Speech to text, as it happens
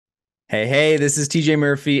Hey, this is TJ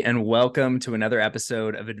Murphy, and welcome to another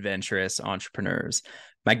episode of Adventurous Entrepreneurs.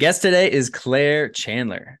 My guest today is Claire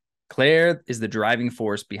Chandler. Claire is the driving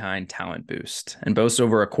force behind Talent Boost and boasts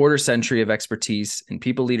over a quarter century of expertise in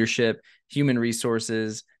people leadership, human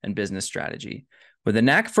resources, and business strategy. With a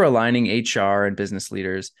knack for aligning HR and business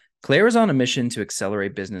leaders, Claire is on a mission to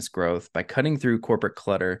accelerate business growth by cutting through corporate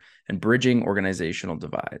clutter and bridging organizational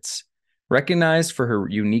divides. Recognized for her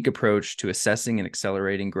unique approach to assessing and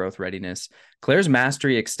accelerating growth readiness, Claire's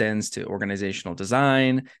mastery extends to organizational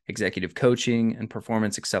design, executive coaching, and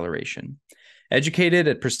performance acceleration. Educated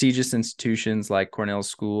at prestigious institutions like Cornell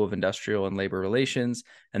School of Industrial and Labor Relations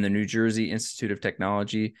and the New Jersey Institute of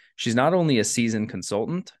Technology, she's not only a seasoned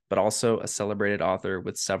consultant, but also a celebrated author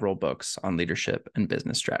with several books on leadership and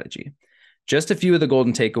business strategy. Just a few of the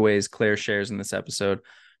golden takeaways Claire shares in this episode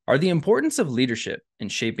are the importance of leadership in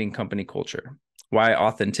shaping company culture, why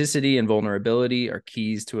authenticity and vulnerability are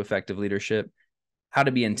keys to effective leadership, how to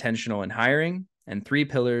be intentional in hiring, and 3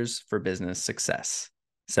 pillars for business success.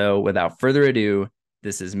 So without further ado,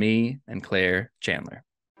 this is me and Claire Chandler.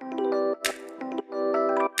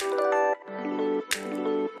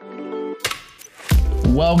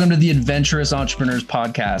 Welcome to the Adventurous Entrepreneurs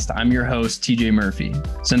Podcast. I'm your host, TJ Murphy.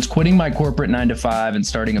 Since quitting my corporate 9-to-5 and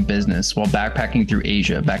starting a business while backpacking through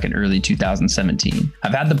Asia back in early 2017,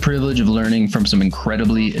 I've had the privilege of learning from some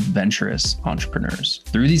incredibly adventurous entrepreneurs.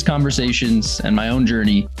 Through these conversations and my own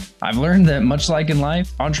journey, I've learned that much like in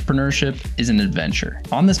life, entrepreneurship is an adventure.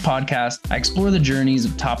 On this podcast, I explore the journeys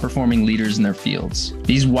of top-performing leaders in their fields.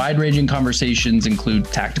 These wide-ranging conversations include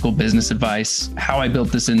tactical business advice, how I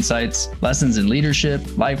built this insights, lessons in leadership,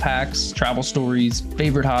 life hacks, travel stories,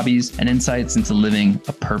 favorite hobbies, and insights into living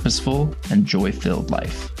a purposeful and joy-filled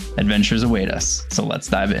life. Adventures await us, so let's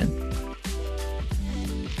dive in.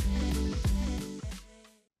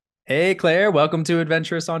 Hey, Claire, welcome to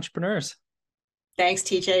Adventurous Entrepreneurs. Thanks,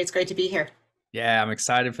 TJ. It's great to be here. Yeah, I'm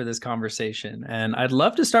excited for this conversation. And I'd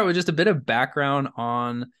love to start with just a bit of background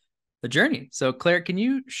on the journey. So, Claire, can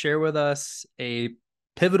you share with us a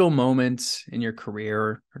pivotal moment in your career,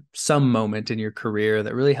 or some moment in your career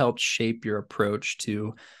that really helped shape your approach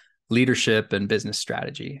to leadership and business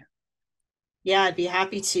strategy? Yeah, I'd be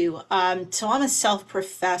happy to. So I'm a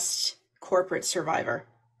self-professed corporate survivor.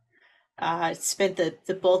 I spent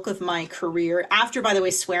the bulk of my career after, by the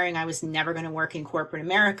way, swearing I was never going to work in corporate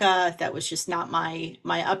America. That was just not my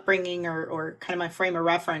upbringing or kind of my frame of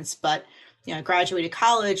reference. But I graduated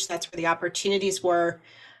college. That's where the opportunities were.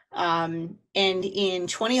 And in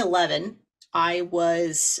 2011, I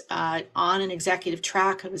was on an executive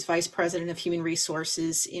track. I was vice president of human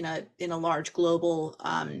resources in a large global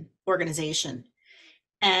organization.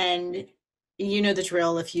 And you know the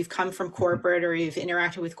drill. If you've come from corporate or you've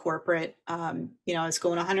interacted with corporate, I was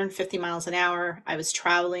going 150 miles an hour. I was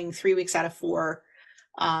traveling 3 weeks out of 4.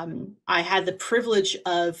 I had the privilege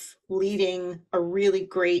of leading a really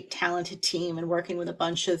great, talented team and working with a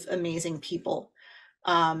bunch of amazing people.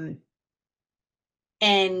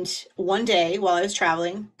 And one day while I was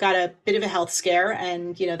traveling, got a bit of a health scare,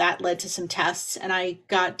 and that led to some tests, and I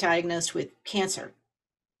got diagnosed with cancer.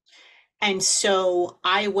 And so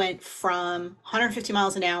I went from 150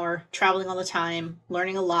 miles an hour, traveling all the time,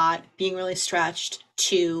 learning a lot, being really stretched,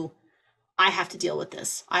 to I have to deal with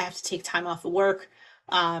this. I have to take time off of work.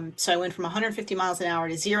 So I went from 150 miles an hour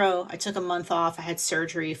to 0. I took a month off. I had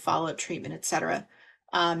surgery, follow-up treatment, etc.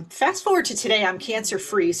 Fast forward to today, I'm cancer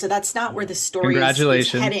free. So that's not where the story is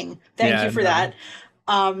Congratulations. heading. Thank you for that.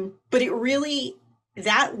 But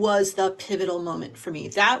that was the pivotal moment for me.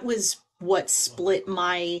 That was what split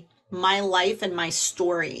my life and my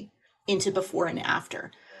story into before and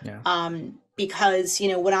after. Yeah. Because,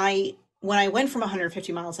 when I went from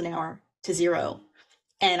 150 miles an hour to 0,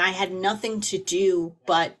 and I had nothing to do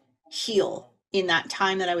but heal in that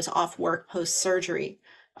time that I was off work post surgery.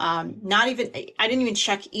 I didn't even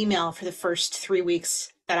check email for the first 3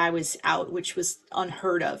 weeks that I was out, which was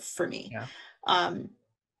unheard of for me. Yeah. And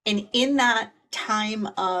in that time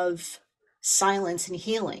of silence and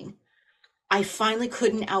healing, I finally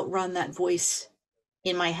couldn't outrun that voice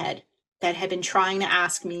in my head that had been trying to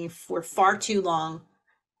ask me for far too long,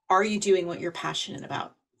 are you doing what you're passionate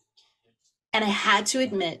about? And I had to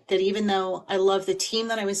admit that even though I love the team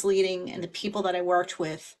that I was leading and the people that I worked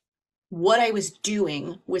with, what I was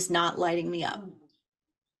doing was not lighting me up.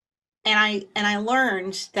 And I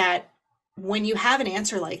learned that when you have an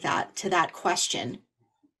answer like that to that question,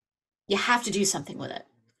 you have to do something with it.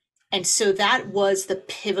 And so that was the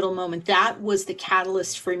pivotal moment. That was the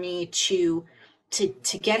catalyst for me to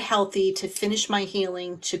get healthy, to finish my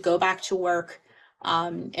healing, to go back to work.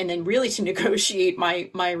 and then really to negotiate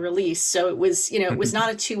my release. So it was, it was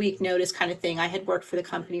not a 2 week notice kind of thing. I had worked for the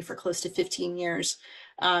company for close to 15 years.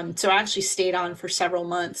 So I actually stayed on for several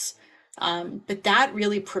months. But that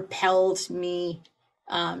really propelled me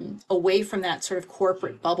away from that sort of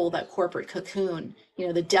corporate bubble, that corporate cocoon,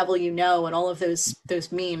 the devil, and all of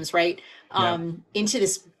those memes, right? Yeah. Into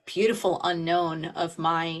this beautiful unknown of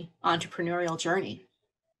my entrepreneurial journey.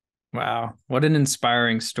 Wow. What an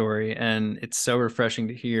inspiring story. And it's so refreshing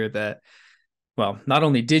to hear that, well, not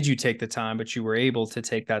only did you take the time, but you were able to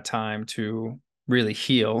take that time to really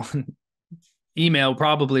heal. Email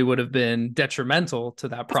probably would have been detrimental to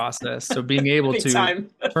that process. So being able Big to time.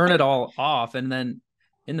 turn it all off and then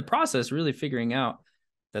in the process, really figuring out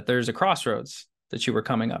that there's a crossroads that you were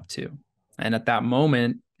coming up to. And at that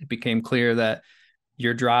moment, it became clear that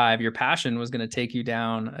your drive, your passion was going to take you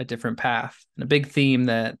down a different path. And a big theme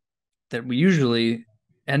that we usually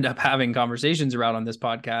end up having conversations around on this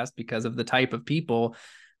podcast because of the type of people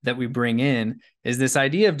that we bring in is this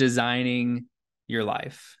idea of designing your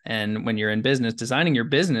life. And when you're in business, designing your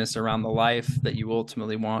business around the life that you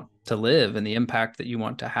ultimately want to live and the impact that you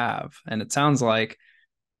want to have. And it sounds like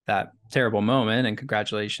that terrible moment, and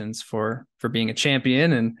congratulations for being a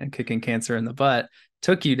champion and kicking cancer in the butt,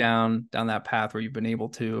 took you down that path where you've been able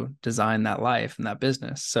to design that life and that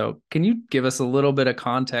business. So can you give us a little bit of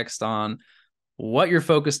context on what you're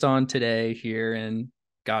focused on today here in,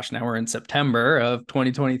 gosh, now we're in September of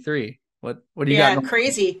 2023. What do you got Yeah, going?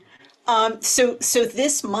 crazy. So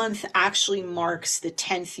this month actually marks the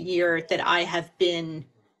 10th year that I have been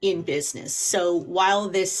in business. So while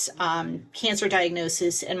this cancer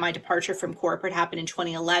diagnosis and my departure from corporate happened in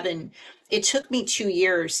 2011, it took me 2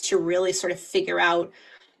 years to really sort of figure out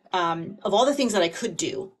of all the things that I could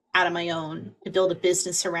do out of my own to build a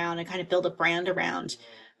business around and kind of build a brand around.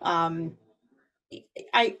 Um,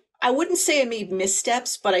 I wouldn't say I made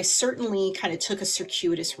missteps, but I certainly kind of took a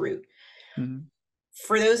circuitous route. Mhm.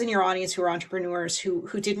 For those in your audience who are entrepreneurs who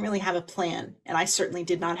didn't really have a plan, and I certainly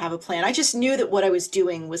did not have a plan. I just knew that what I was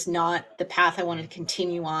doing was not the path I wanted to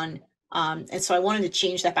continue on, and so I wanted to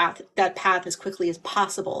change that path as quickly as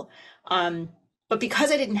possible. Um, but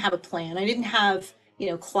because I didn't have a plan, I didn't have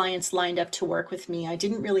clients lined up to work with me. I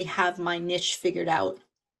didn't really have my niche figured out.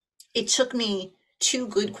 It took me 2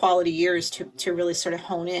 good quality years to really sort of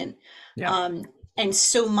hone in. Yeah. Um, and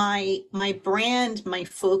so my brand, my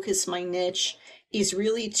focus, my niche is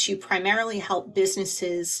really to primarily help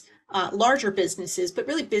businesses, larger businesses, but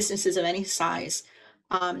really businesses of any size,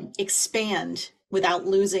 expand without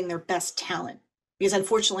losing their best talent. Because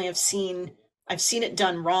unfortunately, I've seen it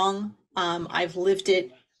done wrong. I've lived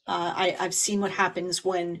it. I've seen what happens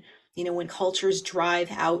when cultures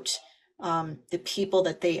drive out the people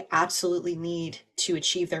that they absolutely need to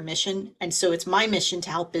achieve their mission. And so it's my mission to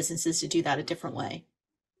help businesses to do that a different way.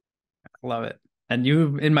 Love it. And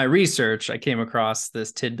in my research, I came across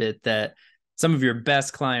this tidbit that some of your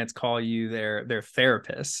best clients call you their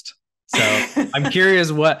therapist. So I'm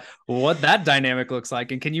curious what that dynamic looks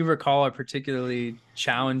like. And can you recall a particularly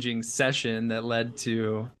challenging session that led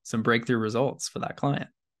to some breakthrough results for that client?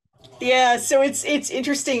 Yeah, so it's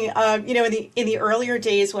interesting. In the earlier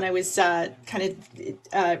days when I was kind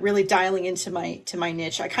of really dialing into my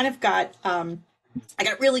niche, I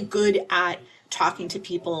got really good at talking to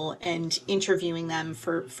people and interviewing them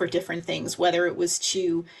for different things, whether it was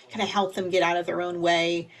to kind of help them get out of their own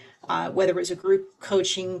way, whether it was a group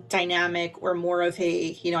coaching dynamic or more of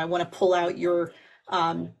I want to pull out your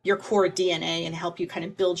core DNA and help you kind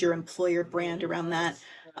of build your employer brand around that.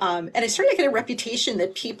 And I started to get a reputation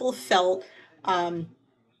that people felt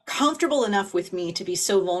comfortable enough with me to be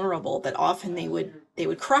so vulnerable that often they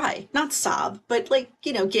would cry, not sob, but like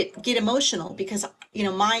get emotional because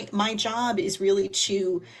my job is really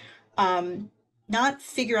to not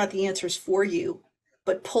figure out the answers for you,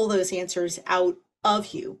 but pull those answers out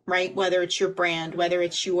of you, right? Whether it's your brand, whether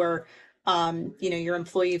it's your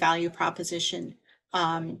employee value proposition,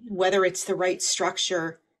 whether it's the right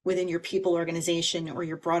structure within your people organization or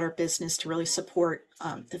your broader business to really support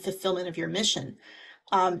the fulfillment of your mission.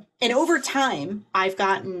 And over time, I've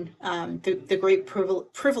gotten the great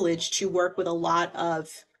privilege to work with a lot of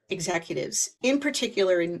executives, in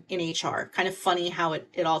particular in HR. Kind of funny how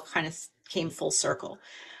it all kind of came full circle.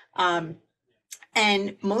 Um,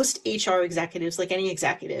 and most HR executives, like any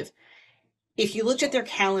executive, if you looked at their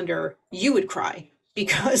calendar, you would cry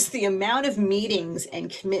because the amount of meetings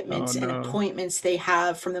and Oh commitments and no. appointments they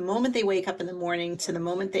have from the moment they wake up in the morning to the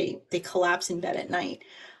moment they collapse in bed at night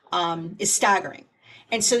is staggering.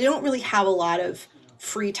 And so they don't really have a lot of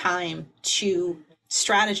free time to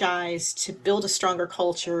strategize, to build a stronger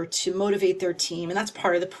culture, to motivate their team. And that's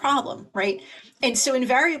part of the problem, right? And so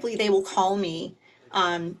invariably they will call me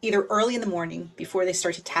either early in the morning before they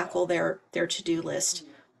start to tackle their to-do list,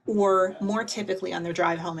 or more typically on their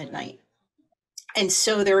drive home at night. And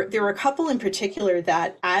so there were a couple in particular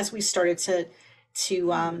that, as we started to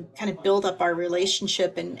kind of build up our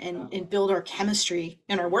relationship and build our chemistry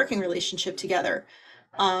and our working relationship together,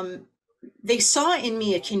 um, they saw in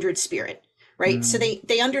me a kindred spirit, right? So Mm.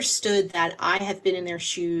 they understood that I have been in their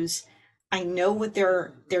shoes. I know what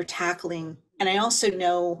they're tackling, and I also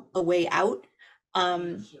know a way out.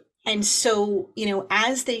 Um, and so,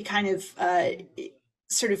 as they kind of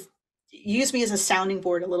sort of use me as a sounding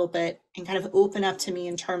board a little bit and kind of open up to me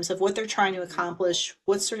in terms of what they're trying to accomplish,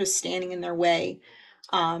 what's sort of standing in their way,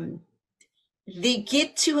 um, they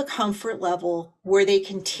get to a comfort level where they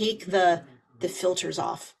can take the filters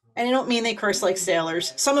off. And I don't mean they curse like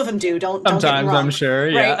sailors. Some of them do. Don't get me Sometimes, I'm wrong, sure.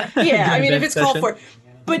 right? Yeah. Yeah, I During mean if vent it's called session. for.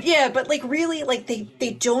 But yeah, but like really, like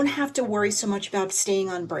they don't have to worry so much about staying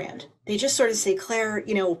on brand. They just sort of say, Claire,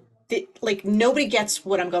 like nobody gets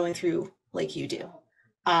what I'm going through like you do.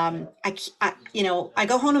 I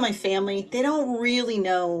go home to my family. They don't really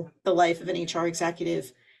know the life of an HR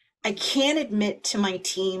executive. I can't admit to my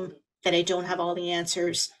team that I don't have all the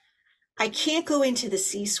answers. I can't go into the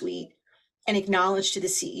C-suite and acknowledge to the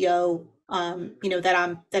CEO,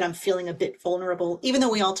 that I'm feeling a bit vulnerable. Even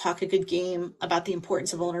though we all talk a good game about the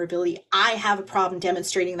importance of vulnerability, I have a problem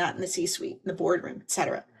demonstrating that in the C-suite, in the boardroom,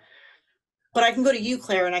 etc. But I can go to you,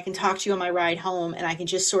 Claire, and I can talk to you on my ride home, and I can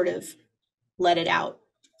just sort of let it out.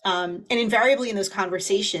 And invariably in those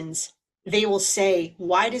conversations, they will say,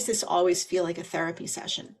 "Why does this always feel like a therapy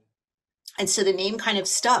session?" And so the name kind of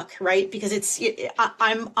stuck, right? Because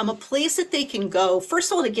I'm a place that they can go,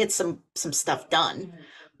 first of all, to get some stuff done,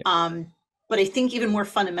 um, but I think even more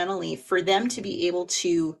fundamentally, for them to be able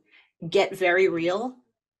to get very real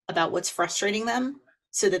about what's frustrating them,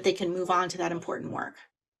 so that they can move on to that important work.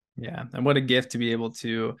 Yeah. And what a gift to be able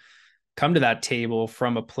to come to that table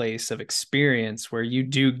from a place of experience where you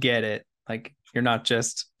do get it. Like you're not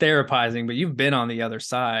just therapizing, but you've been on the other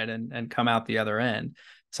side and come out the other end.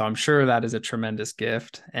 So I'm sure that is a tremendous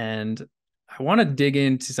gift. And I want to dig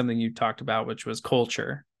into something you talked about, which was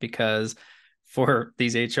culture, because for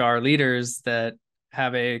these HR leaders that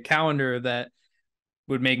have a calendar that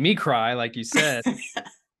would make me cry, like you said,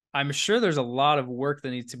 I'm sure there's a lot of work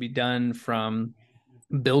that needs to be done from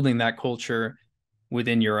building that culture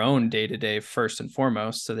within your own day to day, first and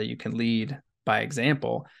foremost, so that you can lead by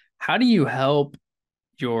example. How do you help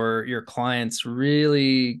your clients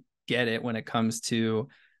really get it when it comes to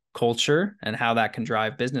culture and how that can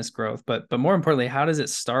drive business growth? But more importantly, how does it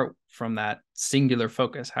start from that singular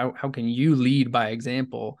focus? How can you lead by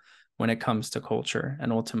example when it comes to culture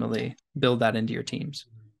and ultimately build that into your teams?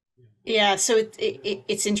 Yeah, so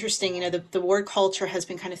it's interesting. The word culture has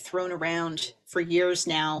been kind of thrown around for years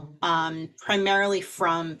now, primarily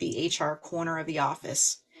from the HR corner of the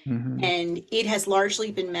office. Mm-hmm. And it has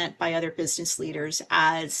largely been met by other business leaders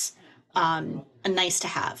as a nice to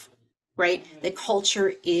have, right? The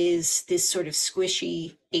culture is this sort of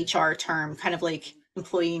squishy HR term, kind of like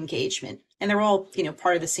employee engagement. And they're all,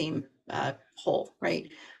 part of the same whole, right?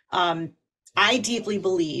 Um, I deeply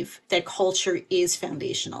believe that culture is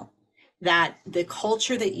foundational, that the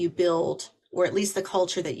culture that you build, or at least the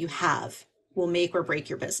culture that you have, will make or break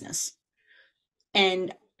your business.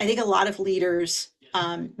 And I think a lot of leaders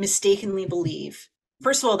mistakenly believe,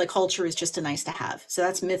 first of all, the culture is just a nice to have. So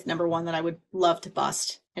that's myth number one that I would love to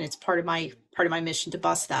bust, and it's part of my mission to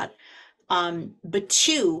bust that. But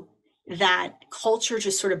two, that culture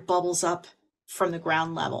just sort of bubbles up from the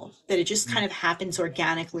ground level, that it just kind of happens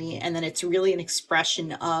organically, and then it's really an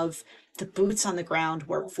expression of the boots on the ground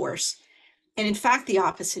workforce. And in fact, the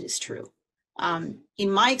opposite is true.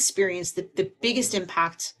 In my experience, the biggest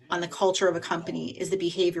impact on the culture of a company is the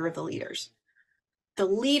behavior of the leaders. The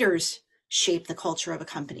leaders shape the culture of a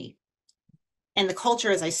company. And the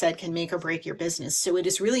culture, as I said, can make or break your business. So it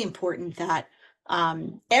is really important that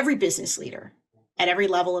every business leader at every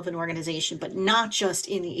level of an organization, but not just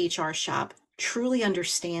in the HR shop, truly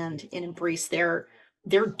understand and embrace their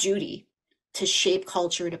duty to shape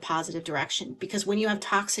culture in a positive direction. Because when you have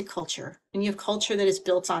toxic culture, when you have culture that is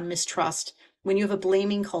built on mistrust, when you have a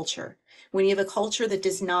blaming culture, when you have a culture that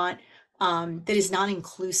is not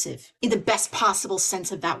inclusive in the best possible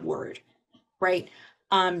sense of that word, right?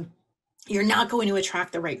 Um, you're not going to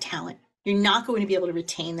attract the right talent. You're not going to be able to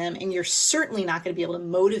retain them, and you're certainly not going to be able to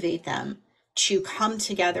motivate them to come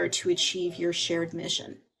together to achieve your shared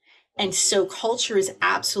mission. And so culture is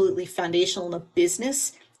absolutely foundational in a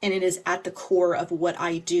business, and it is at the core of what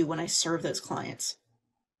I do when I serve those clients.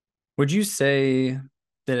 Would you say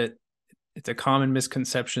that it's a common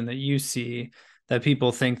misconception that you see that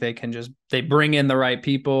people think they bring in the right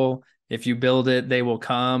people, if you build it, they will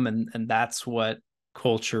come, and that's what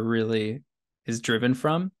culture really is driven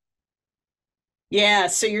from? Yeah,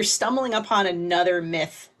 so you're stumbling upon another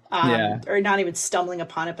myth, Yeah. or not even stumbling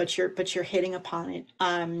upon it, but you're hitting upon it,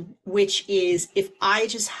 which is if I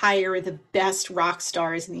just hire the best rock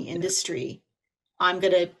stars in the Yeah. industry, I'm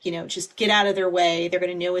gonna, just get out of their way. They're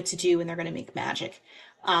gonna know what to do, and they're gonna make magic.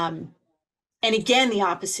 Um, and again, the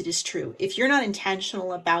opposite is true. If you're not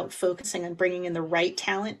intentional about focusing on bringing in the right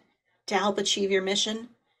talent to help achieve your mission,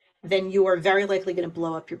 then you are very likely going to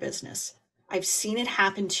blow up your business. I've seen it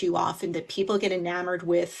happen too often that people get enamored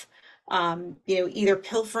with, either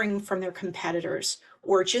pilfering from their competitors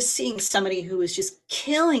or just seeing somebody who is just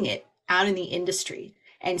killing it out in the industry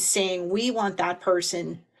and saying, we want that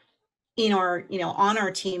person in our, on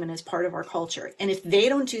our team and as part of our culture. And if they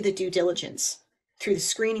don't do the due diligence through the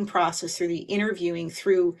screening process, through the interviewing,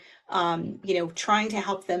 through, trying to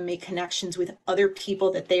help them make connections with other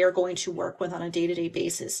people that they are going to work with on a day-to-day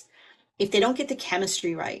basis, if they don't get the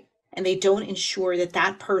chemistry right and they don't ensure that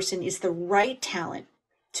that person is the right talent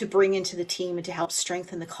to bring into the team and to help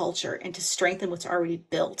strengthen the culture and to strengthen what's already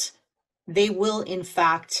built, they will in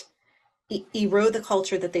fact erode the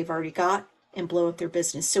culture that they've already got and blow up their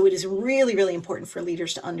business. So it is really, really important for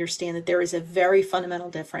leaders to understand that there is a very fundamental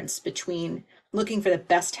difference between looking for the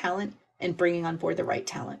best talent and bringing on board the right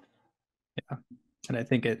talent. And I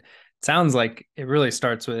think it sounds like it really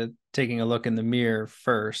starts with taking a look in the mirror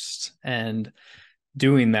first and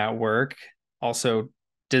doing that work, also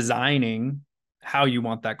designing how you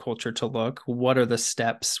want that culture to look. What are the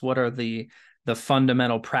steps? What are the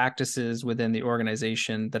fundamental practices within the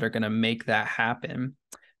organization that are going to make that happen?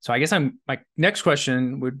 So I guess my next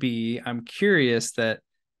question would be, I'm curious that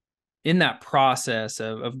in that process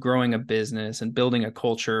of growing a business and building a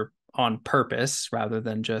culture on purpose rather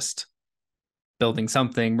than just building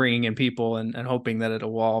something, bringing in people and hoping that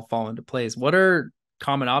it'll all fall into place, what are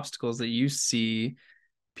common obstacles that you see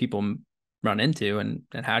people run into, and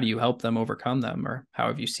how do you help them overcome them, or how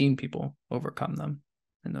have you seen people overcome them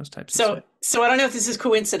in those types of So, situations? so I don't know if this is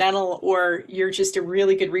coincidental or you're just a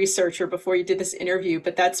really good researcher before you did this interview,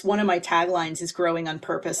 but that's one of my taglines is growing on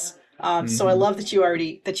purpose. So I Mm-hmm. love that you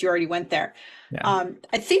already went there. Yeah.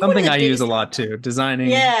 I think one of Something the I use a biggest, lot too, designing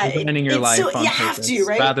yeah, designing your it's so life you on have to, purpose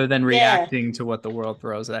right? rather than Yeah, reacting to what the world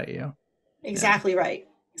throws at you. Yeah. exactly right.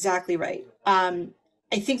 Exactly right.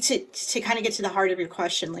 I think to kind of get to the heart of your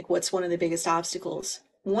question, like what's one of the biggest obstacles?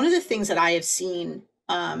 One of the things that I have seen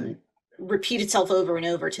repeat itself over and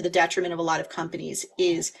over to the detriment of a lot of companies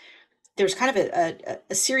is there's kind of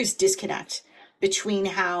a serious disconnect between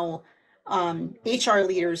how HR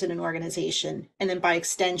leaders in an organization, and then by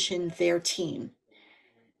extension, their team,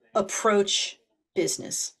 approach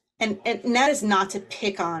business. And that is not to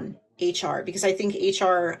pick on HR, because I think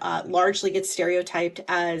HR largely gets stereotyped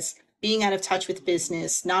as being out of touch with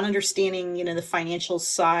business, not understanding, the financial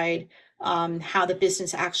side, how the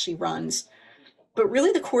business actually runs. But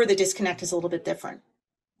really, the core of the disconnect is a little bit different.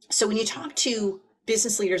 So when you talk to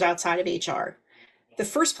business leaders outside of HR, the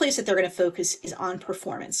first place that they're going to focus is on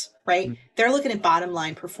performance, right? They're looking at bottom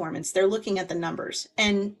line performance. They're looking at the numbers.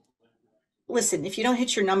 And listen, if you don't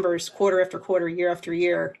hit your numbers quarter after quarter, year after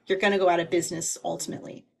year, you're going to go out of business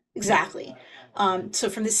ultimately. Yeah. Exactly. So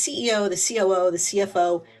from the CEO, the COO, the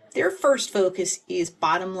CFO, their first focus is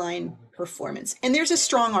bottom line performance. And there's a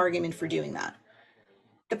strong argument for doing that.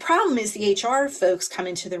 The problem is the HR folks come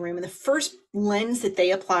into the room and the first lens that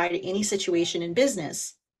they apply to any situation in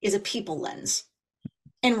business is a people lens.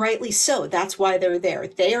 And rightly so. That's why they're there.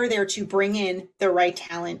 They are there to bring in the right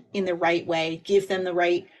talent in the right way, give them the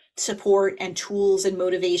right support and tools and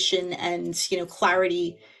motivation and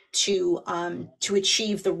clarity to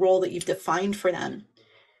achieve the role that you've defined for them.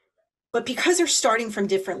 But because they're starting from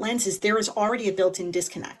different lenses, there is already a built-in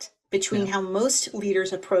disconnect between Yeah. how most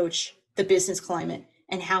leaders approach the business climate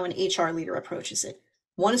and how an HR leader approaches it.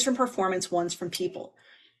 One is from performance, one's from people.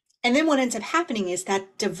 And then what ends up happening is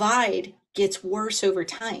that divide gets worse over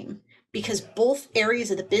time because both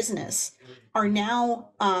areas of the business are now,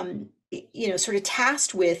 sort of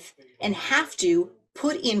tasked with and have to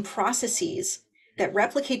put in processes that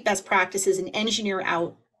replicate best practices and engineer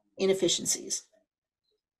out inefficiencies.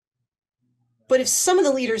 But if some of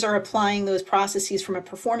the leaders are applying those processes from a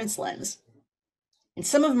performance lens and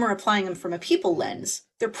some of them are applying them from a people lens,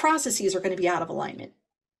 their processes are going to be out of alignment.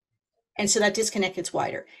 And so that disconnect gets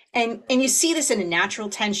wider. And you see this in a natural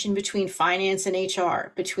tension between finance and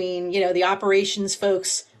HR, between, the operations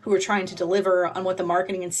folks who are trying to deliver on what the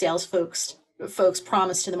marketing and sales folks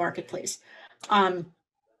promise to the marketplace.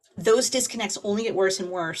 those disconnects only get worse and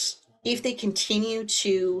worse if they continue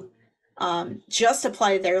to just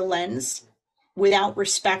apply their lens without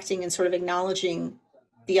respecting and sort of acknowledging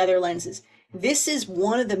the other lenses. This is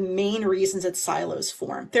one of the main reasons that silos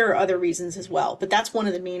form. There are other reasons as well, but that's one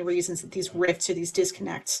of the main reasons that these rifts or these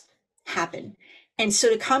disconnects happen. And so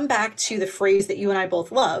to come back to the phrase that you and I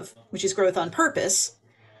both love, which is growth on purpose,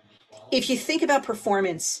 if you think about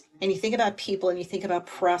performance and you think about people and you think about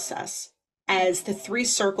process as the three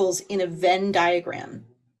circles in a Venn diagram,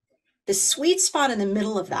 the sweet spot in the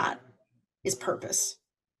middle of that is purpose.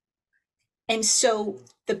 And so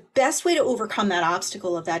the best way to overcome that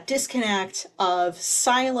obstacle of that disconnect, of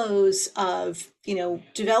silos, of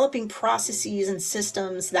developing processes and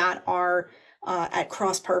systems that are at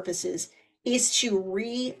cross purposes, is to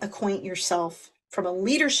reacquaint yourself from a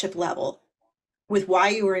leadership level with why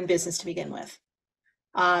you were in business to begin with.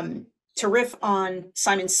 To riff on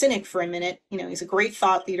Simon Sinek for a minute, he's a great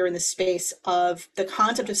thought leader in the space of the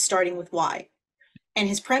concept of starting with why. And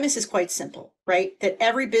his premise is quite simple, right? That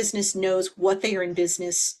every business knows what they are in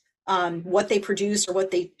business, what they produce or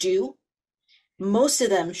what they do. Most of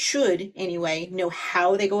them should, anyway, know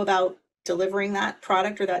how they go about delivering that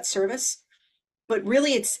product or that service. But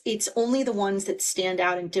really, it's only the ones that stand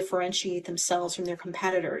out and differentiate themselves from their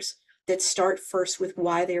competitors that start first with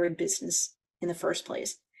why they're in business in the first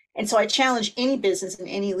place. And so I challenge any business and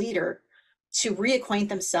any leader to reacquaint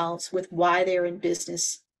themselves with why they're in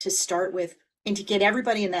business to start with, and to get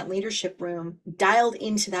everybody in that leadership room dialed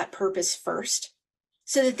into that purpose first,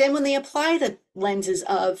 so that then when they apply the lenses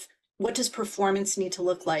of what does performance need to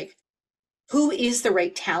look like, who is the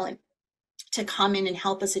right talent to come in and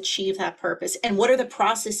help us achieve that purpose, and what are the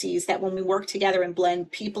processes that when we work together and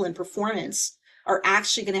blend people and performance are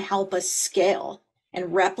actually going to help us scale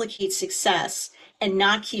and replicate success and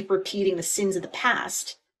not keep repeating the sins of the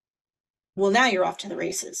past, well, now you're off to the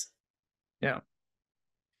races. Yeah.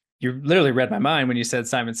 You literally read my mind when you said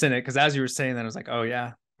Simon Sinek, because as you were saying that, I was like, oh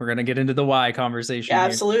yeah, we're going to get into the why conversation. Yeah,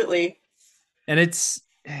 absolutely. And it's,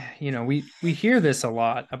 we hear this a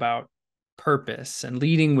lot about purpose and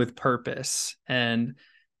leading with purpose. And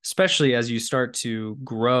especially as you start to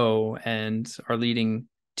grow and are leading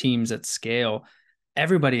teams at scale,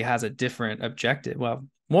 everybody has a different objective. Well,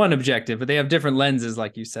 one objective, but they have different lenses,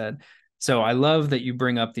 like you said. So I love that you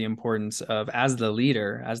bring up the importance of, as the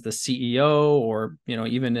leader, as the CEO, or,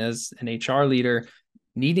 even as an HR leader,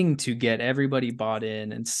 needing to get everybody bought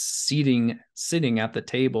in and sitting at the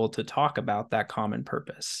table to talk about that common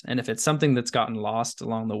purpose. And if it's something that's gotten lost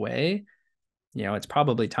along the way, it's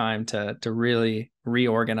probably time to really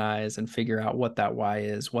reorganize and figure out what that why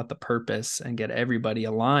is, what the purpose, and get everybody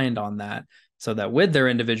aligned on that, so that with their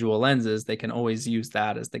individual lenses, they can always use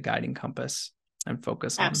that as the guiding compass and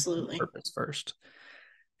focus on purpose first.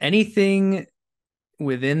 Anything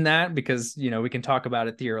within that, because we can talk about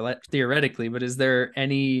it theoretically, but is there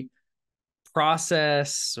any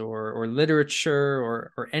process or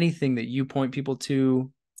literature or anything that you point people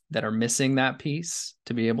to that are missing that piece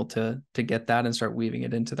to be able to get that and start weaving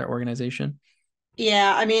it into their organization?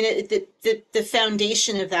 Yeah, I mean, the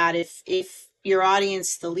foundation of that, if your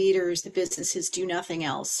audience, the leaders, the businesses do nothing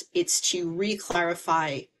else, it's to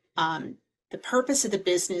re-clarify the purpose of the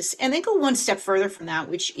business, and then go one step further from that,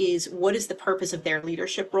 which is, what is the purpose of their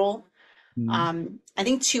leadership role? I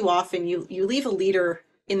think too often you leave a leader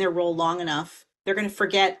in their role long enough, they're going to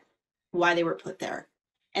forget why they were put there,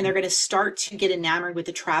 and they're going to start to get enamored with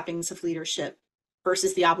the trappings of leadership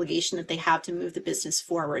versus the obligation that they have to move the business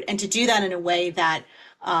forward, and to do that in a way that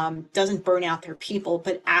doesn't burn out their people,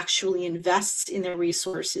 but actually invests in their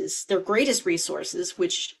resources, their greatest resources,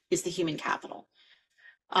 which is the human capital.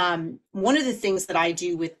 One of the things that I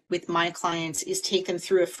do with my clients is take them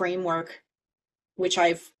through a framework which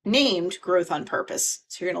I've named Growth on Purpose.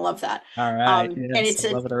 So you're gonna love that. All right. Yes, and it's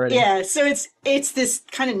I love it already. Yeah. So it's this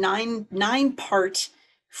kind of nine part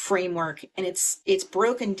framework, and it's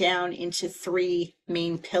broken down into three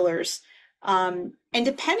main pillars. And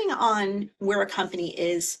depending on where a company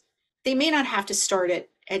is, they may not have to start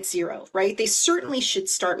at zero, right? They certainly should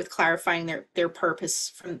start with clarifying their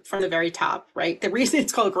purpose from the very top, right? The reason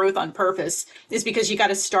it's called Growth on Purpose is because you got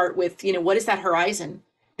to start with, what is that horizon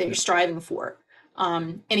that you're striving for?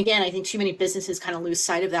 And again, I think too many businesses kind of lose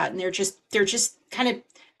sight of that, and they're just kind of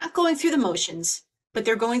not going through the motions, but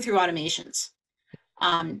they're going through automations,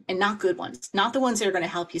 and not good ones, not the ones that are going to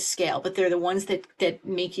help you scale, but they're the ones that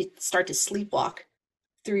make you start to sleepwalk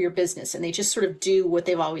through your business, and they just sort of do what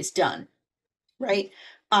they've always done, right?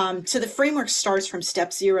 So the framework starts from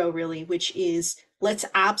step zero, really, which is, let's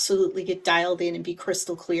absolutely get dialed in and be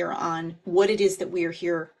crystal clear on what it is that we are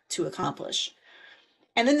here to accomplish.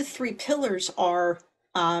 And then the three pillars are,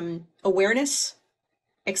 awareness,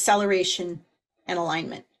 acceleration, and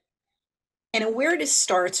alignment. And awareness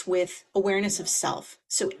starts with awareness of self.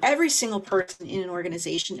 So every single person in an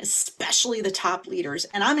organization, especially the top leaders,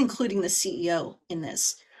 and I'm including the CEO in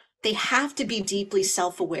this, they have to be deeply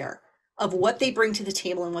self-aware of what they bring to the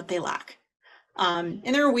table and what they lack. And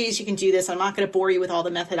there are ways you can do this. I'm not going to bore you with all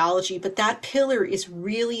the methodology, but that pillar is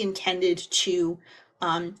really intended to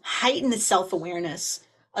heighten the self-awareness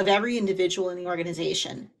of every individual in the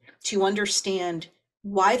organization to understand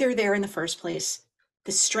why they're there in the first place,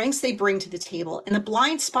 the strengths they bring to the table, and the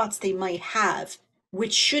blind spots they might have,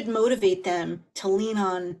 which should motivate them to lean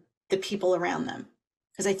on the people around them.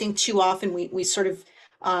 Because I think too often we sort of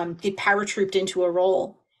get paratrooped into a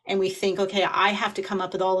role and we think, okay, I have to come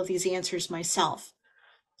up with all of these answers myself.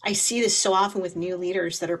 I see this so often with new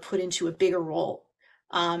leaders that are put into a bigger role.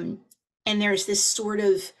 And there's this sort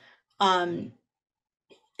of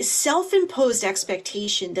self-imposed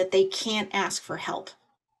expectation that they can't ask for help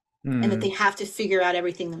and that they have to figure out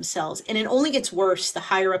everything themselves. And it only gets worse the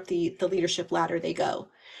higher up the leadership ladder they go.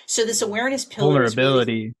 So this awareness pillar is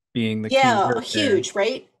Vulnerability really, being the key yeah, word there. huge,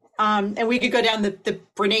 right? And we could go down the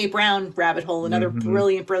Brene Brown rabbit hole, another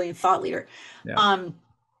brilliant thought leader. Yeah.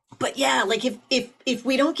 But yeah, like if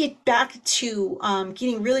we don't get back to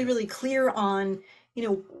getting really, really clear on,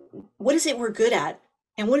 what is it we're good at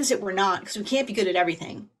and what is it we're not, because we can't be good at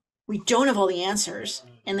everything. We don't have all the answers.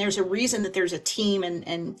 And there's a reason that there's a team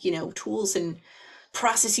and tools and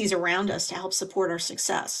processes around us to help support our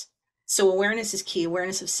success. So awareness is key,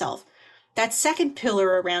 awareness of self. That second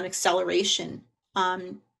pillar around acceleration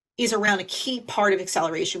is around a key part of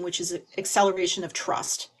acceleration, which is acceleration of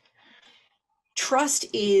trust. Trust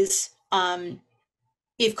is,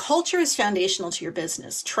 if culture is foundational to your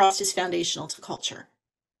business, trust is foundational to culture,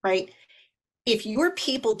 right? If your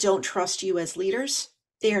people don't trust you as leaders,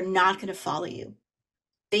 they are not going to follow you.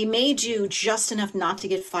 They may do just enough not to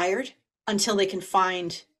get fired until they can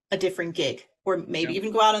find a different gig, or maybe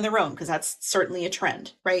even go out on their own, because that's certainly a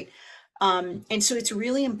trend, right? And so it's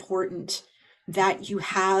really important that you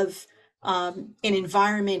have an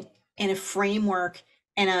environment and a framework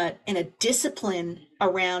and a discipline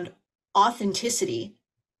around authenticity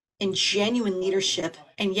and genuine leadership,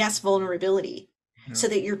 and yes, vulnerability, so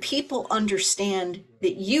that your people understand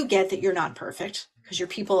that you get that you're not perfect, because your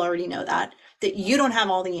people already know that you don't have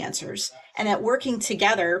all the answers, and that working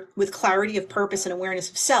together with clarity of purpose and awareness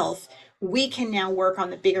of self, we can now work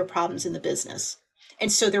on the bigger problems in the business.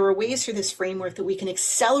 And so there are ways through this framework that we can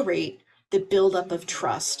accelerate the buildup of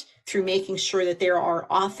trust through making sure that there are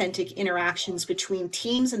authentic interactions between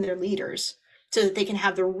teams and their leaders, so that they can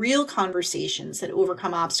have the real conversations that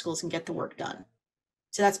overcome obstacles and get the work done.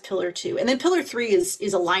 So that's pillar 2. And then pillar 3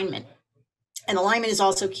 is alignment. And alignment is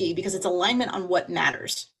also key, because it's alignment on what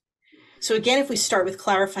matters. So again, if we start with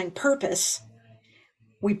clarifying purpose,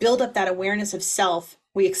 we build up that awareness of self,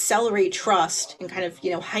 we accelerate trust and kind of,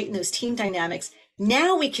 heighten those team dynamics.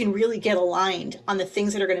 Now we can really get aligned on the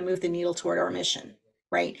things that are going to move the needle toward our mission,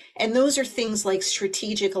 right? And those are things like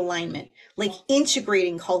strategic alignment, like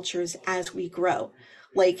integrating cultures as we grow,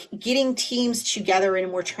 like getting teams together in a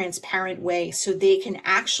more transparent way so they can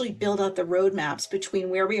actually build out the roadmaps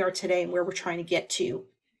between where we are today and where we're trying to get to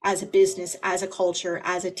as a business, as a culture,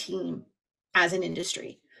 as a team, as an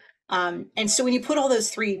industry. And so when you put all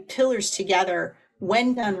those 3 pillars together,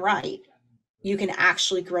 when done right, you can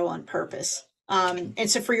actually grow on purpose. And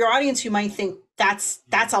so for your audience who might think that's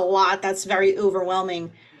a lot, that's very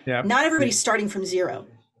overwhelming. Yeah. Not everybody's starting from zero,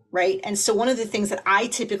 right? And so one of the things that I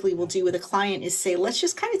typically will do with a client is say, let's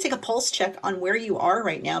just kind of take a pulse check on where you are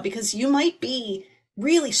right now, because you might be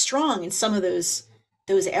really strong in some of those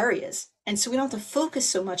areas. And so we don't have to focus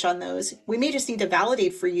so much on those. We may just need to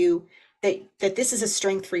validate for you that this is a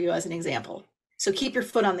strength for you as an example. So keep your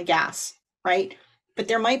foot on the gas, right? But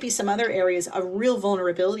there might be some other areas of real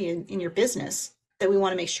vulnerability in your business that we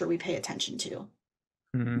want to make sure we pay attention to.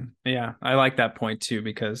 Yeah, I like that point too,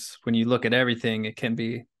 because when you look at everything, it can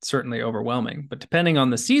be certainly overwhelming. But depending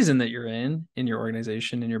on the season that you're in your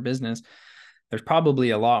organization, in your business, there's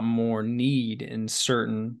probably a lot more need in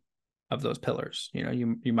certain of those pillars.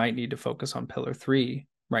 You might need to focus on pillar 3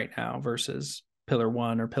 right now versus pillar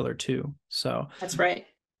 1 or pillar 2. So that's right.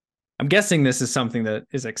 I'm guessing this is something that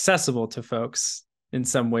is accessible to folks in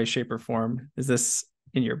some way, shape, or form. Is this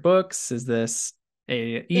in your books? Is this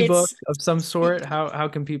a ebook of some sort? How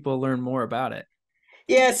can people learn more about it?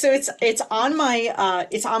 Yeah, so it's on my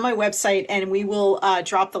website, and we will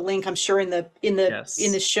drop the link, I'm sure, in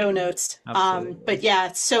the show notes. But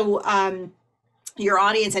yeah, so your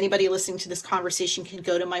audience, anybody listening to this conversation, can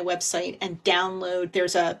go to my website and download.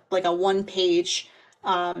 There's a 1-page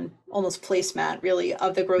almost placemat really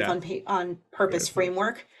of the growth on purpose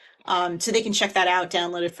framework. So they can check that out,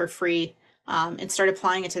 download it for free, and start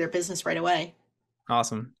applying it to their business right away.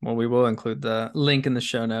 Awesome. Well, we will include the link in the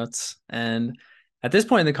show notes. And at this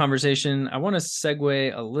point in the conversation, I want to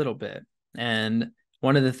segue a little bit. And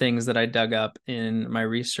one of the things that I dug up in my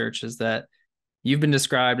research is that you've been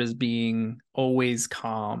described as being always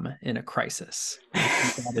calm in a crisis. I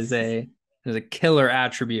think that is a killer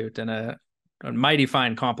attribute and a mighty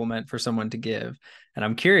fine compliment for someone to give. And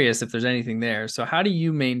I'm curious if there's anything there. So how do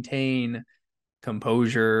you maintain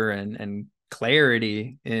composure and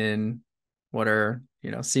clarity in what are,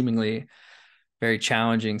 seemingly very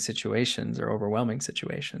challenging situations or overwhelming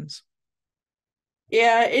situations?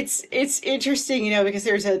 Yeah, it's interesting, because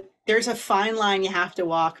there's a fine line you have to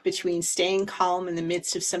walk between staying calm in the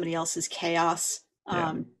midst of somebody else's chaos,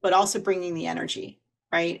 but also bringing the energy,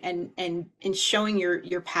 right? And showing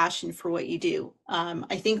your passion for what you do.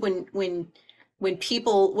 I think when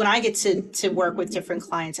I get to work with different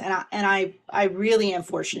clients, and I really am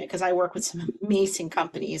fortunate because I work with some amazing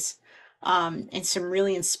companies, and some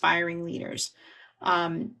really inspiring leaders.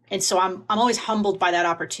 And so I'm always humbled by that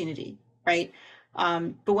opportunity, right?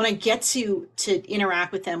 But when I get to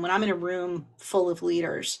interact with them, when I'm in a room full of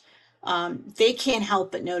leaders, they can't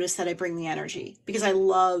help but notice that I bring the energy because I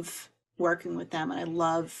love working with them and I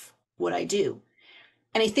love what I do.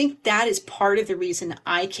 And I think that is part of the reason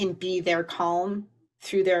I can be their calm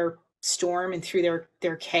through their storm and through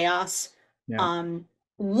their chaos. Yeah.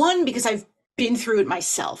 One, because I've been through it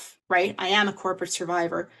myself, right? I am a corporate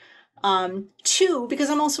survivor. Two, because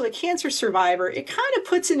I'm also a cancer survivor, it kind of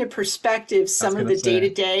puts into perspective some of the day to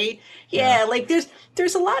day. Yeah, like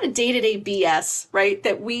there's a lot of day to day BS, right?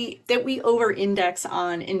 That we over index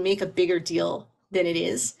on and make a bigger deal than it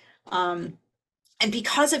is. And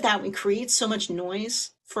because of that, we create so much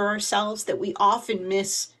noise for ourselves that we often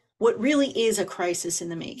miss what really is a crisis in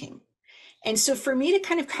the making. And so for me to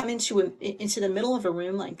kind of come into the middle of a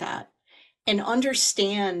room like that and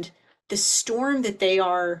understand the storm that they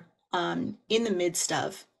are in the midst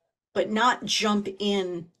of, but not jump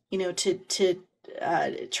in, to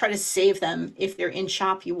try to save them if they're in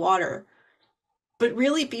choppy water, but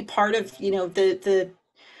really be part of, the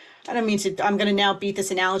I don't mean to, I'm going to now beat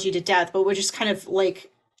this analogy to death, but what just kind of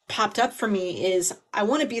like popped up for me is I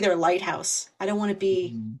want to be their lighthouse. I don't want to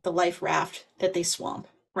be the life raft that they swamp,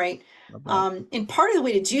 right? And part of the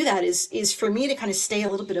way to do that is for me to kind of stay a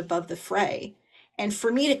little bit above the fray and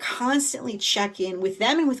for me to constantly check in with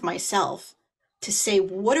them and with myself to say,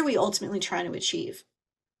 what are we ultimately trying to achieve,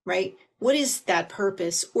 right? What is that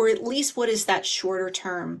purpose? Or at least what is that shorter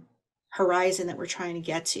term horizon that we're trying to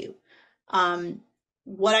get to?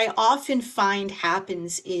 What I often find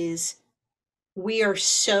happens is we are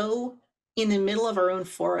so in the middle of our own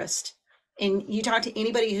forest. And you talk to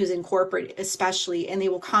anybody who's in corporate, especially, and they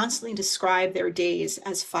will constantly describe their days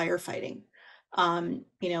as firefighting.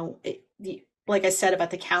 Like I said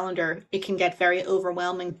about the calendar, it can get very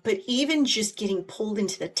overwhelming, but even just getting pulled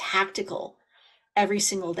into the tactical every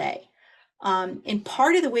single day. And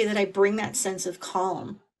part of the way that I bring that sense of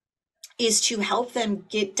calm is to help them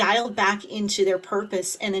get dialed back into their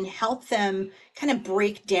purpose and then help them kind of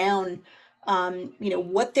break down,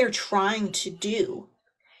 what they're trying to do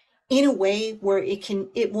in a way where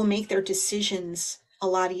it will make their decisions a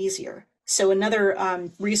lot easier. So another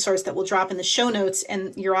resource that we'll drop in the show notes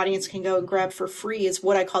and your audience can go and grab for free is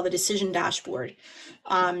what I call the decision dashboard.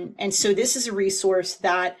 And so this is a resource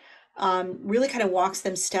that really kind of walks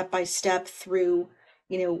them step by step through,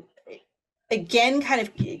 again, kind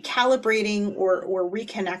of calibrating or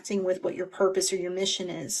reconnecting with what your purpose or your mission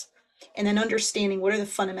is, and then understanding what are the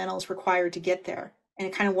fundamentals required to get there. And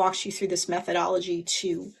it kind of walks you through this methodology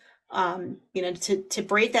to, to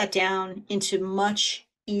break that down into much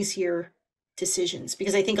easier decisions.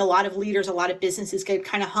 Because I think a lot of leaders, a lot of businesses get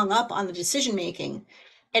kind of hung up on the decision making.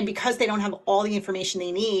 And because they don't have all the information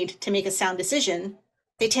they need to make a sound decision,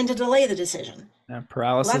 they tend to delay the decision.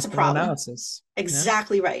 Paralysis well, that's a problem. Analysis.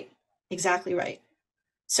 Exactly right. Exactly right.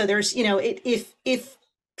 So there's, if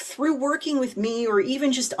through working with me or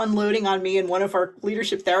even just unloading on me in one of our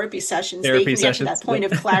leadership therapy sessions, they can get to that point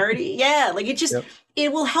of clarity. Yeah. Like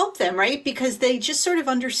it will help them, right? Because they just sort of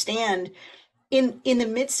understand in the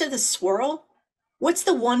midst of the swirl, what's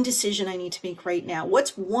the one decision I need to make right now?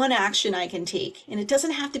 What's one action I can take? And it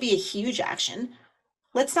doesn't have to be a huge action.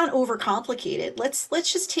 Let's not overcomplicate it. Let's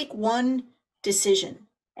just take one decision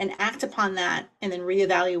and act upon that and then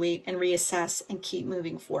reevaluate and reassess and keep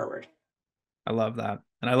moving forward. I love that.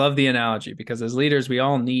 And I love the analogy because as leaders, we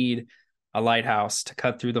all need a lighthouse to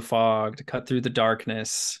cut through the fog, to cut through the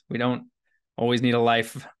darkness. We don't always need a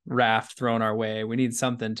life raft thrown our way. We need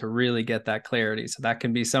something to really get that clarity. So that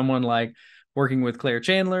can be someone like working with Claire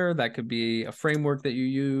Chandler. That could be a framework that you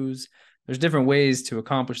use. There's different ways to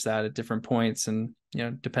accomplish that at different points. And,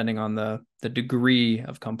 depending on the degree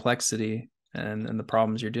of complexity and the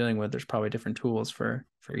problems you're dealing with, there's probably different tools for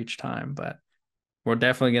each time. But we're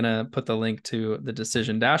definitely going to put the link to the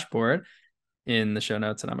decision dashboard in the show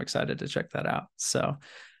notes, and I'm excited to check that out. So,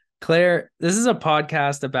 Claire, this is a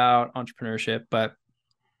podcast about entrepreneurship, but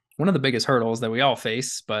one of the biggest hurdles that we all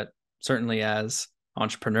face, but certainly as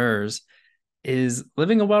entrepreneurs, is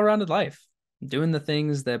living a well-rounded life, doing the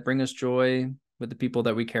things that bring us joy with the people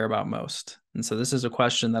that we care about most. And so this is a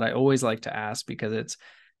question that I always like to ask because it's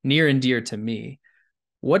near and dear to me.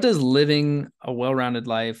 What does living a well-rounded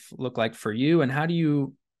life look like for you? And how do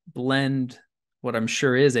you blend what I'm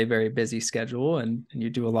sure is a very busy schedule, and you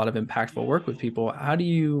do a lot of impactful work with people? How do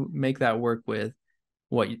you make that work with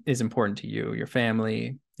what is important to you, your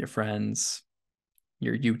family, your friends,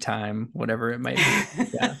 your you time, whatever it might be?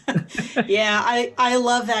 Yeah. Yeah, I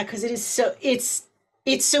love that because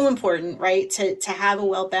it's so important, right? To have a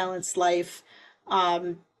well-balanced life,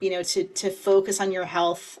 to focus on your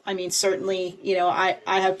health. I mean, certainly, I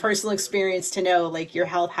have personal experience to know like your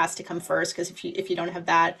health has to come first, because if you don't have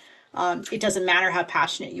that, it doesn't matter how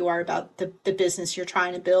passionate you are about the business you're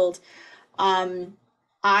trying to build.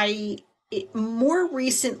 I more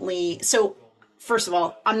recently, so first of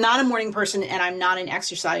all, I'm not a morning person and I'm not an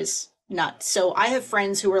exercise nut. So I have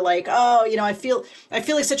friends who are like, "Oh, I feel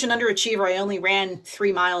like such an underachiever. I only ran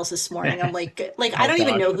 3 miles this morning." I'm like I Oh don't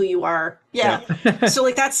even gosh. know who you are. Yeah. Yeah. So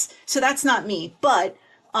like that's not me. But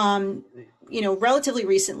relatively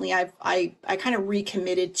recently, I kind of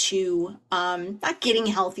recommitted to not getting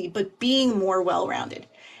healthy, but being more well-rounded.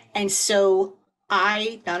 And so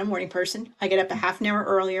not a morning person. I get up a half an hour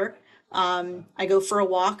earlier. I go for a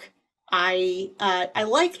walk. I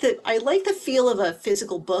like the feel of a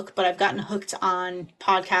physical book, but I've gotten hooked on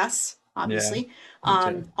podcasts, Yeah, obviously, me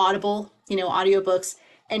too. Audible, audiobooks.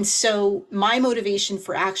 And so my motivation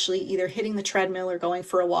for actually either hitting the treadmill or going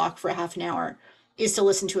for a walk for a half an hour is to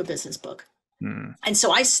listen to a business book. Mm. And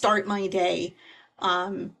so I start my day,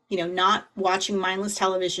 not watching mindless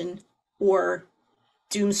television or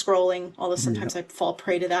doom scrolling, although Yeah. sometimes I fall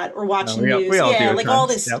prey to that, or No, watching we news. all do Yeah, at like all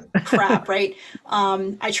times. this Yep. crap, right?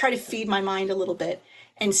 I try to feed my mind a little bit.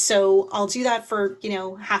 And so I'll do that for,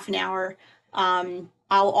 half an hour. I'll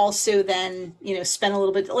also then, spend a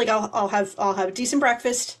little bit, like I'll have a decent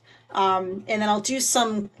breakfast. And then I'll do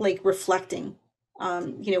some like reflecting,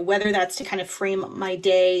 whether that's to kind of frame my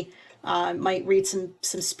day, might read some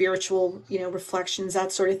spiritual, reflections,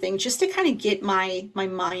 that sort of thing, just to kind of get my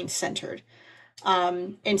mind centered.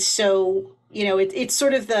 And so, it's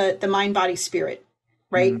sort of the mind, body, spirit,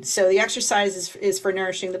 right? Mm. So the exercise is for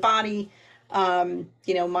nourishing the body.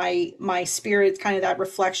 My spirit, kind of that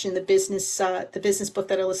reflection. The business book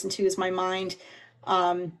that I listen to is my mind.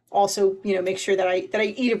 Also, make sure that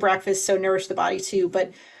I eat a breakfast, so nourish the body too.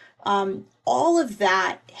 But all of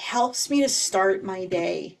that helps me to start my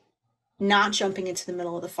day not jumping into the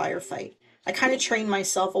middle of the firefight. I kind of trained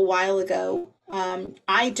myself a while ago.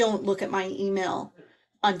 I don't look at my email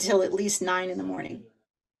until at least 9 in the morning.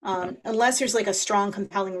 Unless there's like a strong,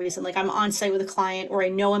 compelling reason, like I'm on site with a client, or I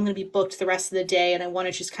know I'm going to be booked the rest of the day, and I want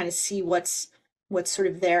to just kind of see what's sort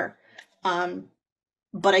of there. Um,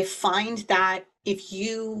 but I find that if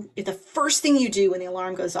the first thing you do when the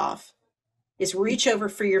alarm goes off is reach over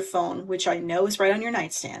for your phone, which I know is right on your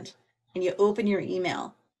nightstand, and you open your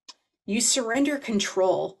email, you surrender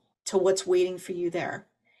control to what's waiting for you there.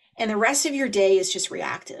 And the rest of your day is just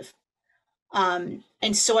reactive. And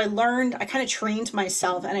so I kind of trained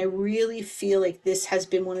myself, and I really feel like this has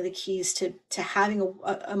been one of the keys to having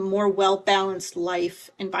a more well-balanced life,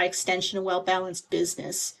 and by extension, a well-balanced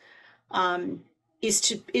business, is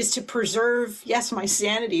to preserve, yes, my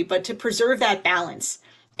sanity, but to preserve that balance,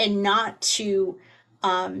 and not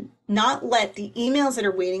let the emails that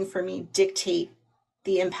are waiting for me dictate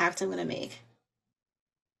the impact I'm going to make.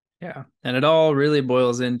 Yeah. And it all really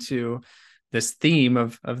boils into this theme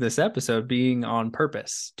of this episode being on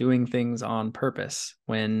purpose, doing things on purpose.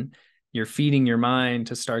 When you're feeding your mind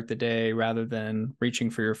to start the day rather than reaching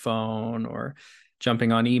for your phone or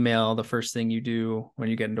jumping on email the first thing you do when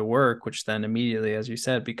you get into work, which then immediately, as you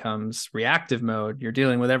said, becomes reactive mode. You're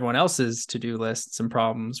dealing with everyone else's to-do lists and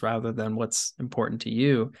problems rather than what's important to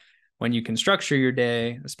you. When you can structure your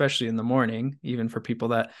day, especially in the morning, even for people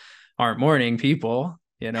that aren't morning people,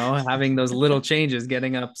 having those little changes,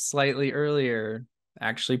 getting up slightly earlier,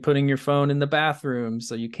 actually putting your phone in the bathroom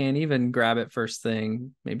so you can't even grab it first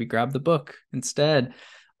thing, maybe grab the book instead.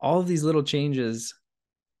 All of these little changes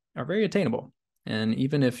are very attainable. And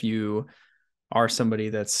even if you are somebody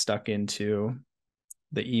that's stuck into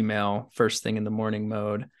the email first thing in the morning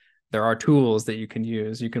mode, there are tools that you can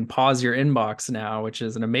use. You can pause your inbox now, which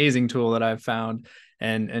is an amazing tool that I've found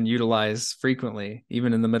and utilize frequently,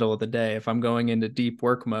 even in the middle of the day. If I'm going into deep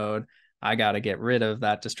work mode, I got to get rid of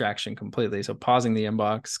that distraction completely. So pausing the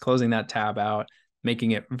inbox, closing that tab out,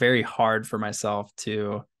 making it very hard for myself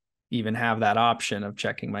to even have that option of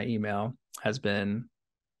checking my email has been,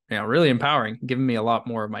 really empowering, giving me a lot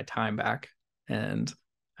more of my time back. And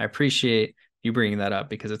I appreciate you bringing that up,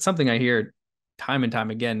 because it's something I hear time and time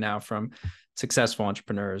again now from successful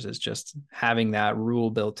entrepreneurs, is just having that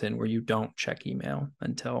rule built in where you don't check email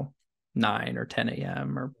until 9 or 10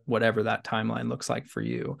 a.m. or whatever that timeline looks like for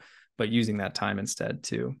you, but using that time instead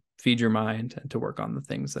to feed your mind and to work on the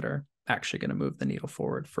things that are actually going to move the needle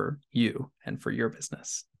forward for you and for your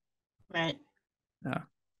business. Right. Yeah.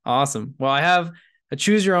 Awesome. Well, I have a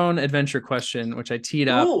choose your own adventure question, which I teed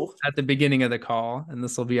up at the beginning of the call. And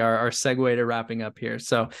this will be our segue to wrapping up here.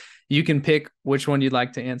 So you can pick which one you'd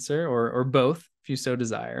like to answer, or both if you so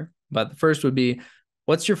desire. But the first would be,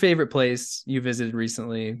 what's your favorite place you visited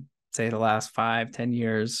recently, say the last 5-10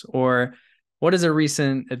 years? Or what is a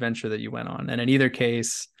recent adventure that you went on? And in either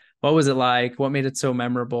case, what was it like? What made it so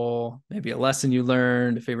memorable? Maybe a lesson you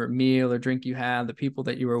learned, a favorite meal or drink you had, the people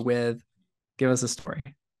that you were with. Give us a story.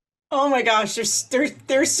 Oh my gosh,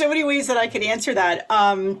 there's so many ways that I could answer that.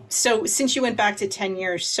 So since you went back to 10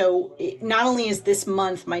 years, so not only is this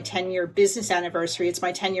month my 10-year business anniversary, it's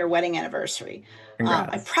my 10-year wedding anniversary.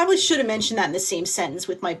 I probably should have mentioned that in the same sentence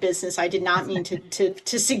with my business. I did not mean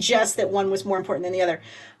to suggest that one was more important than the other.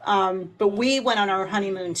 But we went on our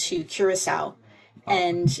honeymoon to Curacao.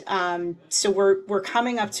 And so we're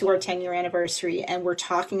coming up to our 10-year anniversary, and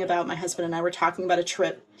my husband and I were talking about a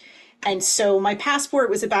trip. And so my passport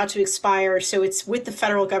was about to expire, so it's with the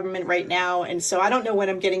federal government right now, and so I don't know when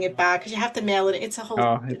I'm getting it back, because you have to mail it. It's a whole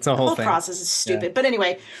the whole thing. Process is stupid. Yeah. But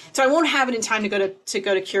anyway, so I won't have it in time to go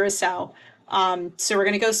to Curacao. So we're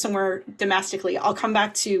gonna go somewhere domestically. I'll come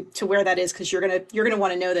back to where that is, because you're gonna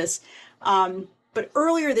want to know this. But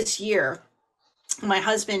earlier this year, my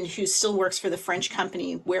husband, who still works for the French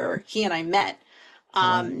company where he and I met,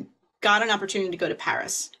 got an opportunity to go to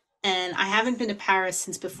Paris. And I haven't been to Paris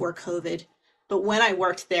since before COVID, but when I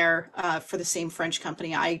worked there for the same French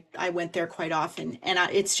company, I went there quite often, and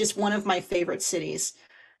it's just one of my favorite cities.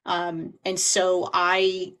 And so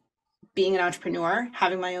being an entrepreneur,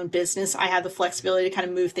 having my own business, I had the flexibility to kind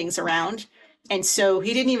of move things around. And so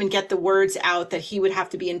he didn't even get the words out that he would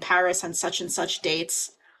have to be in Paris on such and such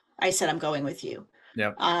dates. I said, I'm going with you.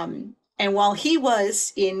 Yep. And while he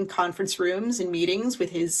was in conference rooms and meetings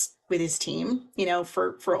with his team,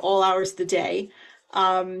 for all hours of the day,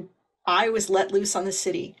 I was let loose on the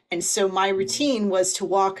city. And so my routine was to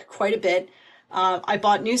walk quite a bit. I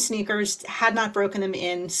bought new sneakers, had not broken them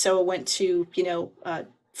in, so went to,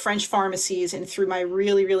 French pharmacies, and through my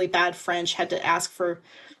really, really bad French, had to ask for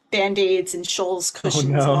Band-Aids and Scholl's cushions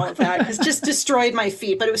and all of that, because just destroyed my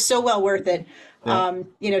feet. But it was so well worth it,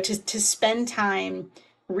 to spend time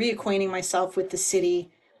reacquainting myself with the city,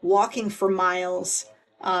 walking for miles,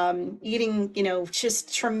 eating,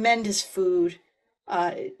 just tremendous food,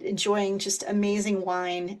 enjoying just amazing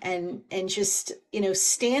wine, and just,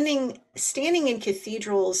 standing in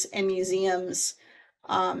cathedrals and museums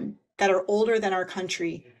that are older than our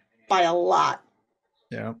country by a lot.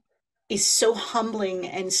 Yeah. Is so humbling.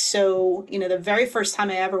 And so, the very first time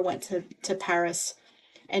I ever went to Paris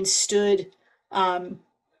and stood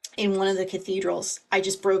in one of the cathedrals, I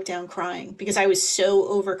just broke down crying, because I was so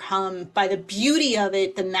overcome by the beauty of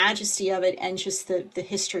it, the majesty of it, and just the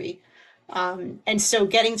history. And so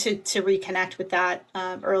getting to reconnect with that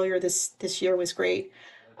earlier this year was great.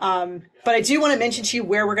 But I do want to mention to you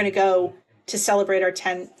where we're going to go to celebrate our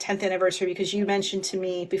 10th anniversary, because you mentioned to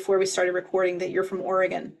me before we started recording that you're from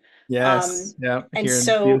Oregon. Yes. Yeah. And here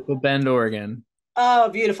so, in beautiful Bend, Oregon. Oh,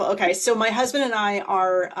 beautiful. Okay. So my husband and I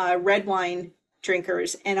are red wine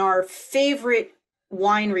drinkers, and our favorite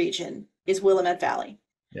wine region is Willamette Valley.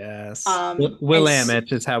 Yes.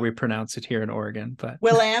 Willamette is how we pronounce it here in Oregon, but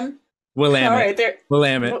Willamette. Willamette. All right, there.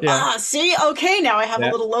 Willamette. Yeah. See, okay, now I have a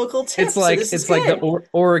little local tip. It's like so like the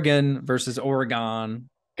Oregon versus Oregon.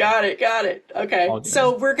 Got it. Okay,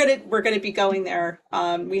 so we're gonna be going there.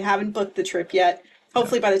 We haven't booked the trip yet.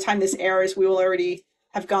 Hopefully, by the time this airs, we will already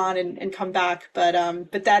have gone and come back. But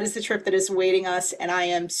that is the trip that is awaiting us, and I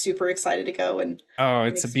am super excited to go and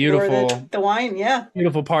it's a beautiful the wine, yeah,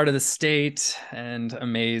 beautiful part of the state, and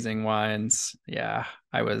amazing wines. Yeah,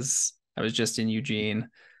 I was just in Eugene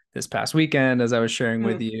this past weekend, as I was sharing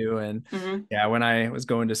with you, and yeah, when I was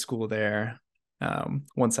going to school there,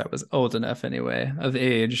 once I was old enough anyway, of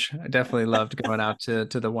age. I definitely loved going out to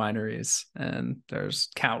the wineries, and there's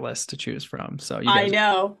countless to choose from. So you I guys,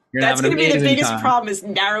 know. you're gonna have That's an going to be the amazing biggest time. problem is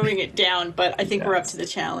narrowing it down, but I think we're up Yes. to the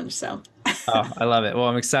challenge. So Oh, I love it. Well,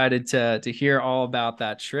 I'm excited to hear all about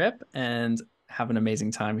that trip and have an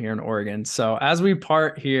amazing time here in Oregon. So as we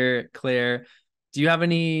part here, Claire, do you have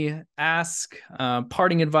any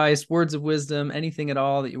parting advice, words of wisdom, anything at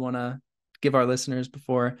all that you want to give our listeners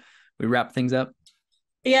before we wrap things up?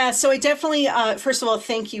 yeah, so I definitely first of all,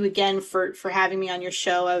 thank you again for having me on your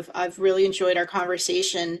show. I've really enjoyed our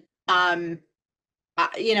conversation. I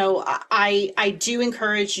do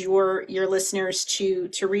encourage your listeners to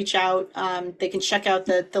reach out. They can check out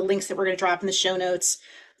the links that we're going to drop in the show notes.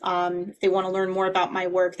 If they want to learn more about my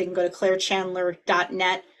work, they can go to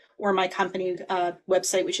clairechandler.net or my company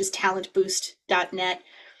website, which is talentboost.net.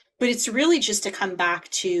 But it's really just to come back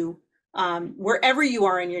to wherever you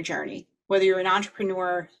are in your journey, whether you're an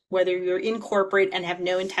entrepreneur, whether you're in corporate and have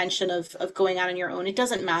no intention of going out on your own, it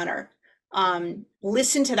doesn't matter.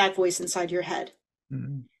 Listen to that voice inside your head.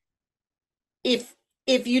 Mm-hmm. If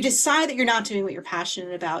you decide that you're not doing what you're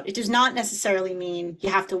passionate about, it does not necessarily mean you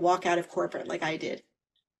have to walk out of corporate like I did.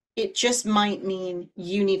 It just might mean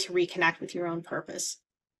you need to reconnect with your own purpose.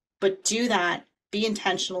 But do that, be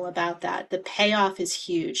intentional about that. The payoff is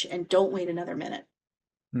huge, and don't wait another minute.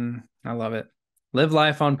 I love it. Live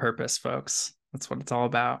life on purpose, folks. That's what it's all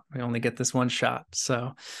about. We only get this one shot.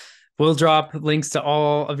 So we'll drop links to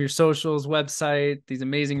all of your socials, website, these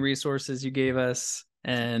amazing resources you gave us.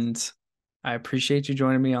 And I appreciate you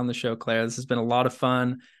joining me on the show, Claire. This has been a lot of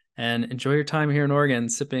fun. And enjoy your time here in Oregon,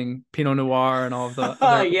 sipping Pinot Noir and all of the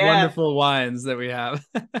other wonderful wines that we have.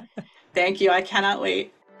 Thank you. I cannot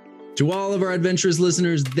wait. To all of our Adventurous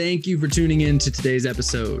listeners, thank you for tuning in to today's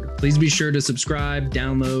episode. Please be sure to subscribe,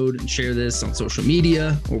 download, and share this on social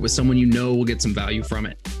media or with someone you know will get some value from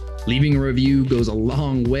it. Leaving a review goes a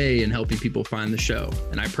long way in helping people find the show,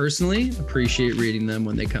 and I personally appreciate reading them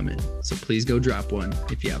when they come in. So please go drop one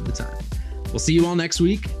if you have the time. We'll see you all next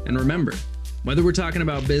week, and remember, whether we're talking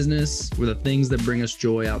about business or the things that bring us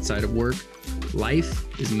joy outside of work, life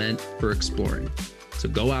is meant for exploring. So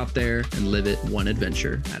go out there and live it one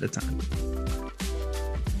adventure at a time.